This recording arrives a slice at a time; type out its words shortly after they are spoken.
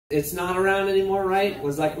It's not around anymore, right?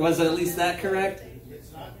 Was at least that correct?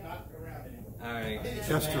 It's not around anymore. All right.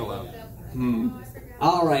 Just your love.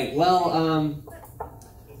 All right. Well,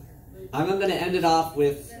 I'm going to end it off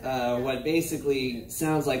with what basically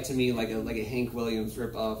sounds like to me like a Hank Williams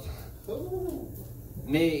ripoff.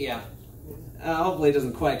 Maybe, yeah. Hopefully it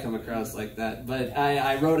doesn't quite come across like that. But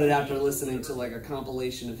I wrote it after listening to like a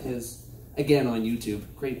compilation of his, again on YouTube.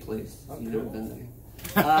 Great place. If you've never been there.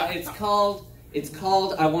 It's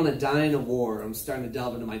called I Want to Die in a War. I'm starting to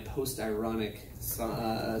delve into my post-ironic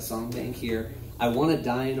song bank here. I Want to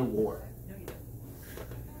Die in a War.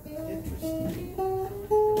 Interesting.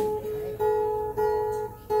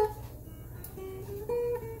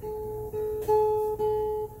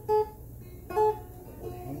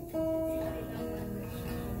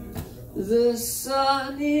 The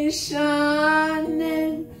sun is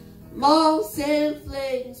shining, moss and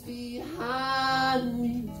flames behind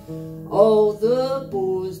me, all the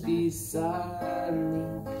boys beside me,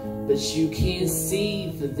 but you can't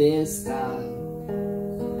see for their style.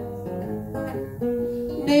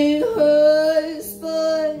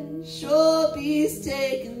 Husband, sure he's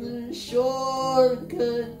taking the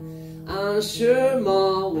shortcut. I'm sure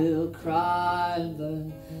Mom will cry,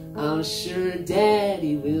 but I'm sure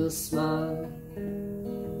Daddy will smile.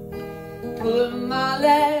 Put my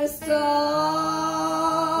last dollar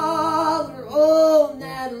on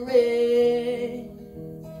that ring.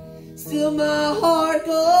 Still my heart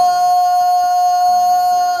goes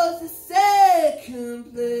to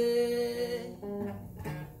second place.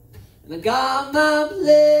 And I got my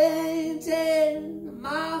painting,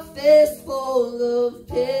 my face full of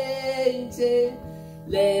painting.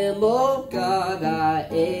 Lamb of God, I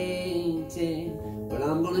ain't it, but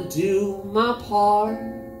I'm gonna do my part.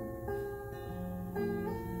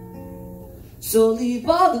 So leave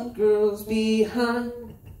all the girls behind.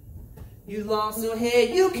 You lost your head,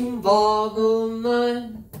 you can borrow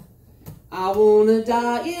mine. I wanna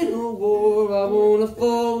die in a war, I wanna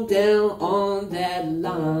fall down on that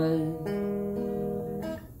line.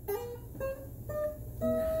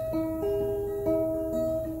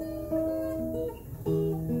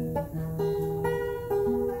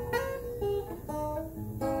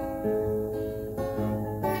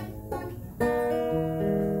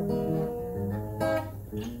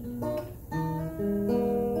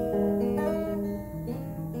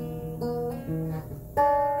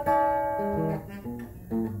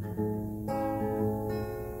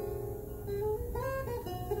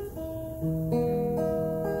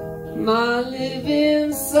 My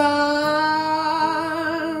living signs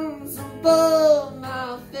above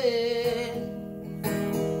my face,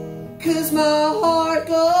 'cause my heart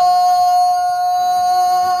goes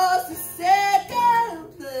to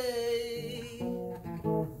second place.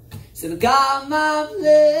 Said I got my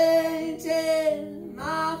painting,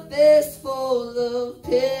 my face full of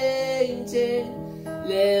painting.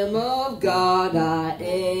 Lamb of God, I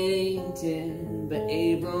ain't it, but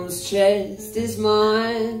Abram's chest is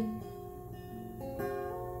mine.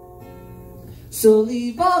 So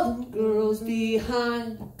leave all the girls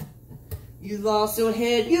behind. You lost your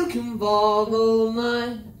head, you can borrow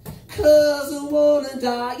mine. 'Cause I wanna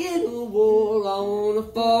die in a war, I wanna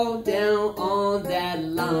fall down on that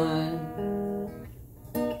line.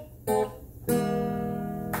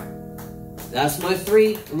 That's my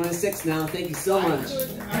 3 or my 6 now. Thank you so much.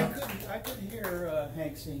 I could hear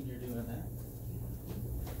Hank Sr. doing that.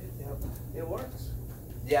 It works.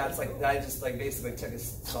 Yeah, it's like I just basically took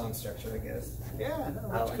his song structure, I guess. Yeah, no,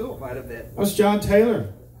 that's cool. Quite a bit. That's John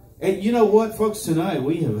Taylor. And you know what, folks, tonight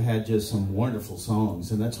we have had just some wonderful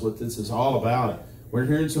songs, and that's what this is all about. We're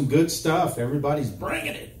hearing some good stuff. Everybody's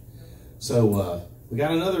bringing it. So we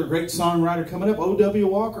got another great songwriter coming up, O.W.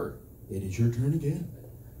 Walker. It is your turn again.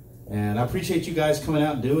 And I appreciate you guys coming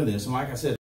out and doing this. And like I said,